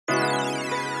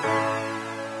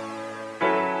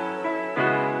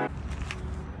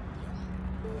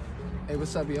Hey,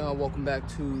 what's up, y'all? Welcome back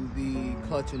to the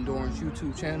Clutchendurance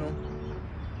YouTube channel,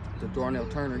 the Darnell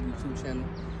Turner YouTube channel.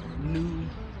 New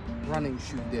running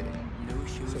shoe day.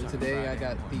 So today I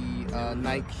got the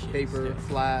Nike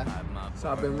Vaporfly. So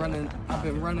I've been running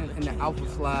in the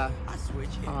Vaporfly.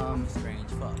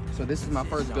 So this is my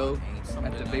first go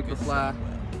at the Vaporfly.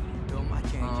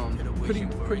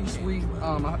 Pretty sweet.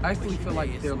 I actually feel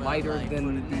like they're lighter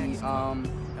than the Vaporflies.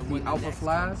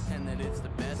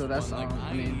 So that's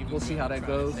I mean, we'll see how that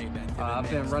goes. I've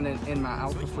been running in my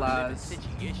Vaporflies.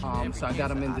 So I got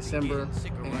them in December,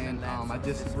 and I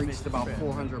just reached about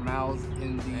 400 miles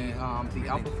in the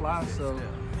Vaporfly. So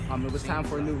it was time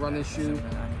for a new running shoe.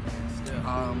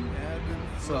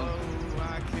 So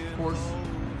of course,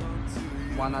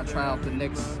 why not try out the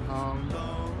next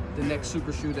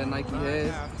super shoe that Nike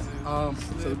has.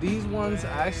 So these ones,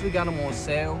 I actually got them on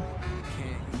sale,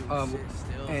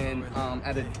 and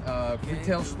at a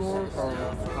retail store or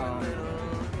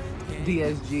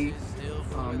DSG. You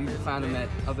can find them at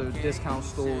other discount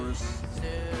stores,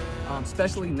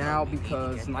 especially now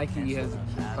because Nike has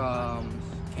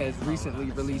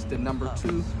recently released the number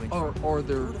 2, or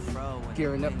they're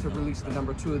gearing up to release the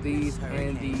number 2 of these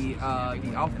and the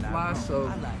Vaporfly.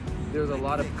 So there's a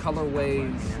lot of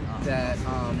colorways that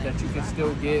you can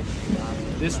still get.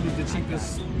 This was the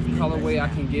cheapest colorway I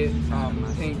can get,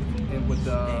 pink and with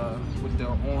the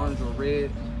orange or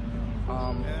red.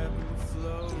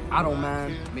 I don't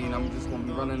mind. I mean, I'm just gonna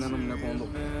be running in them. They're gonna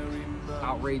look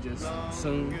outrageous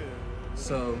soon.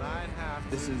 So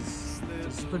this is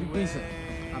pretty decent.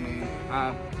 I mean,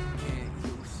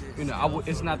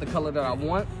 it's not the color that I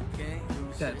want,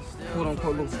 that quote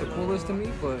unquote looks the coolest to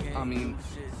me, but I mean,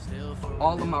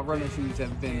 all of my running shoes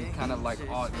have been kind of like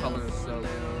odd colors. So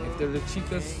if they're the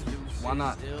cheapest, why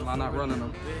not running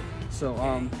them? So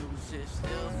it's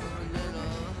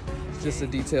just a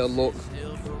detailed look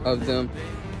of them.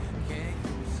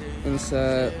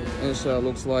 Inside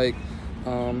looks like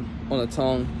on the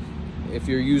tongue. If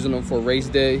you're using them for race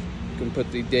day, you can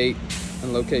put the date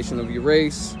and location of your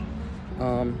race.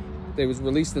 They was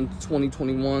released in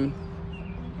 2021,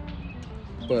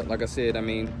 but like I said, I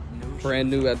mean, brand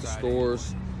new at the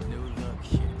stores.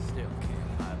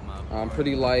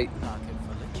 Pretty light.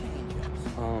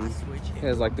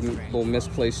 Has like the little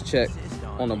misplaced check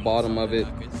on the bottom of it.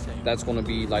 That's going to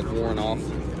be like worn off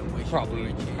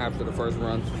probably after the first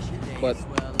run, but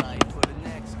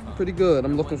pretty good.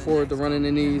 I'm looking forward to running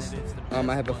in these. I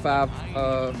have a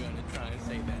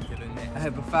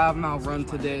 5-mile run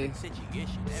today,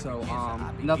 so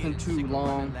nothing too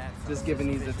long. Just giving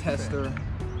these a tester.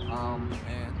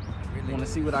 Want to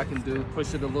see what I can do,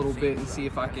 push it a little bit and see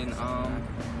if I can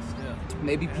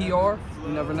maybe PR, you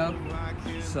never know.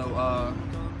 So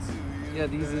yeah,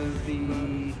 these is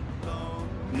the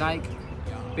Nike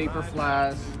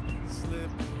Vaporflies.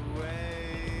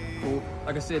 Cool.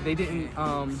 Like I said, they didn't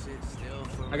I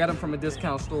got them from a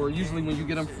discount store. Usually when you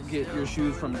get your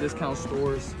shoes from discount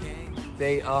stores,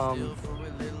 they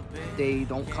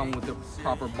don't come with the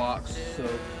proper box, so,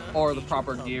 or the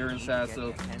proper gear inside.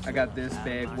 So I got this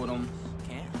bag with them.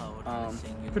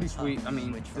 Pretty sweet. I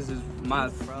mean, this is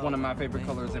one of my favorite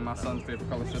colors and my son's favorite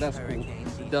color, so that's cool.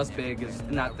 The dust bag is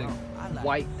not the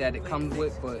white that it comes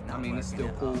with, but I mean, it's still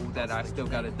cool that I still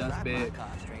got a dust bag.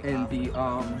 And the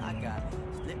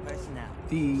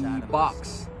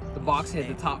box had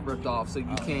the top ripped off, so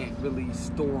you can't really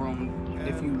store them.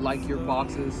 If you like your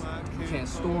boxes, you can't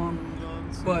store them.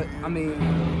 But I mean,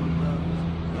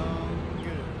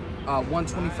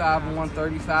 125 and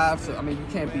 135, so I mean, you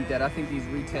can't beat that. I think these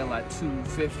retail at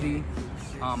 $250.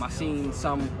 I seen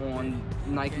some on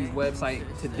Nike's website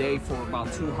today for about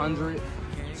 $200.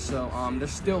 So they're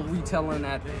still retailing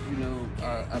at, you know,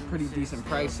 a pretty decent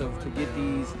price. So to get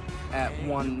these at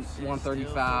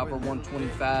 135 or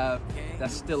 125,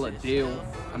 that's still a deal.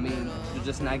 I mean, you're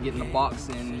just not getting the box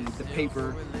and the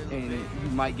paper, and you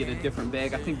might get a different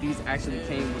bag. I think these actually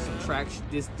came with some track.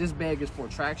 This bag is for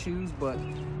track shoes, but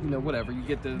you know, whatever. You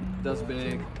get the dust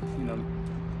bag, you know,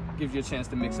 gives you a chance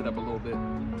to mix it up a little bit.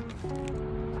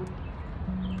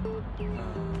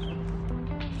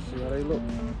 See how they look.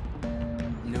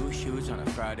 New shoes on a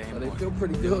Friday morning. They feel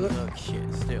pretty good.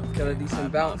 Got a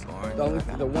decent bounce.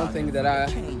 The one thing that I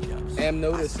am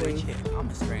noticing, I'm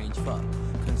a strange fuck.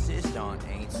 Consistent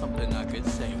ain't something I could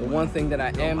say. The one thing that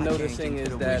I am noticing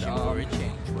is that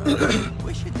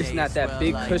it's not that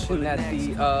big cushion that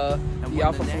the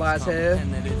Vaporflies have.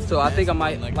 So I think I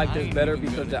might like this better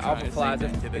because the Vaporflies,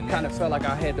 it kind of felt like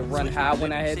I had to run high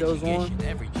when I had those on.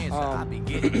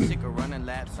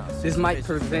 This might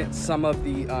prevent some of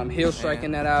the heel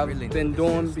striking that I've been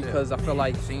doing, because I feel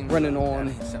like running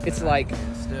on, it's like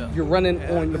you're running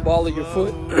on the ball of your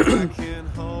foot.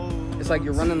 It's like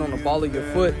you're running on the ball of your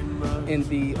foot in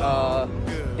the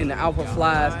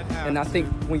Vaporflies, and I think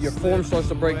when your form starts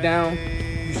to break down,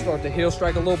 you start to heel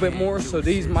strike a little bit more. So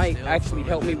these might actually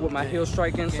help me with my heel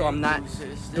striking, so I'm not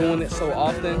doing it so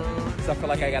often. So I feel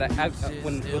like I gotta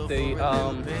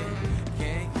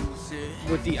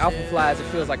with the Vaporflies, it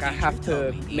feels like I have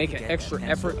to make an extra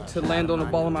effort to land on the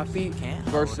ball of my feet,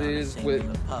 versus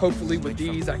hopefully with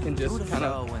these I can just kind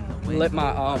of let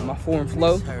my form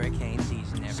flow.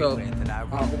 So we're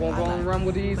gonna go on and run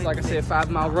with these. Like I said,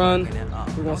 5-mile run.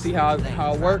 We're gonna see how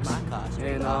it works,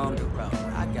 and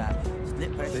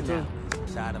stay tuned.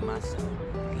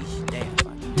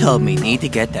 Told me need to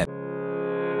get that.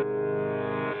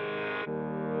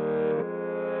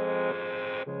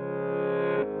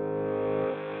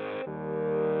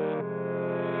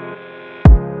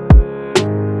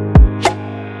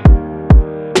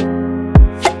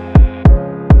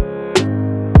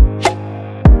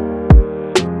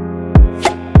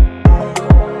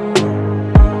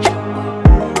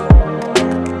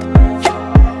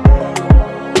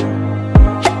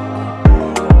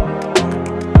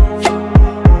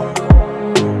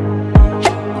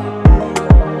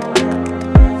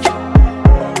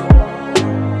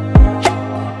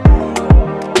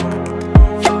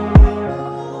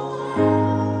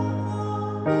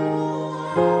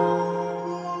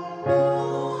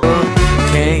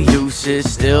 Sit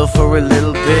still for a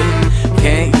little bit.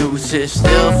 Can't you sit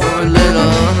still for a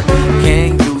little?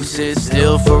 Can't you sit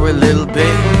still for a little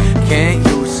bit? Can't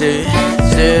you sit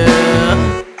still?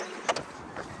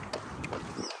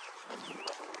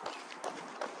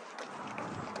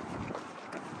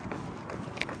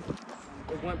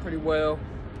 It went pretty well.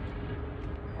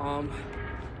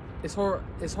 It's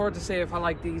hard to say if I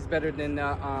like these better than the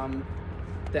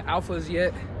Alphas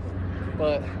yet,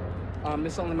 but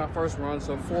it's only my first run,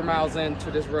 so 4 miles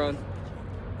into this run.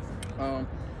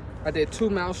 I did 2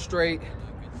 miles straight.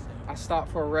 I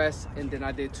stopped for a rest, and then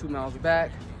I did 2 miles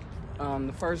back.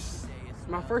 My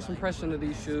first impression of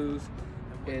these shoes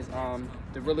is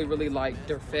they're really light.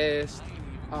 They're fast.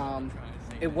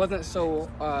 It wasn't so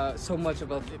much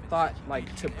of a thought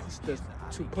like to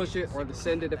push it or to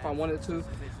send it if I wanted to.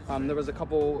 There was a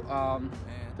couple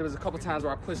times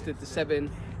where I pushed it to 7.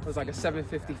 It was like a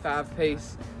 7:55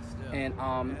 pace. And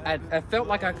I felt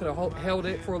like I could have held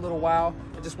it for a little while.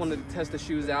 I just wanted to test the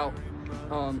shoes out.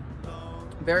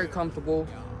 Very comfortable.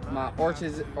 My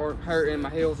arches aren't hurting. My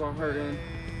heels aren't hurting.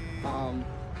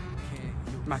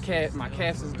 My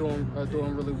calves is doing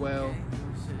really well.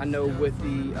 I know with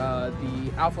the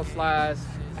Vaporflies,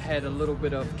 I had a little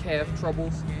bit of calf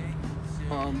troubles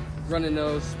running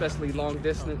those, especially long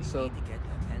distance. So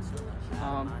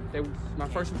my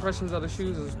first impressions of the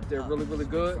shoes is they're really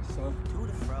good. So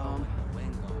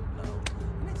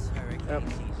yep.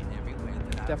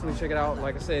 Definitely check it out.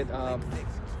 Like I said,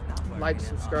 like,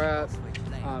 subscribe,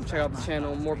 check out the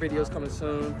channel. More videos coming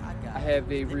soon. I have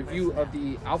a review of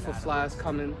the Vaporflies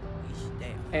coming,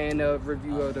 and a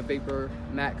review of the Vapor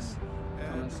Max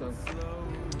coming. So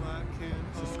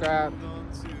subscribe,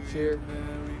 share,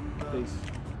 peace.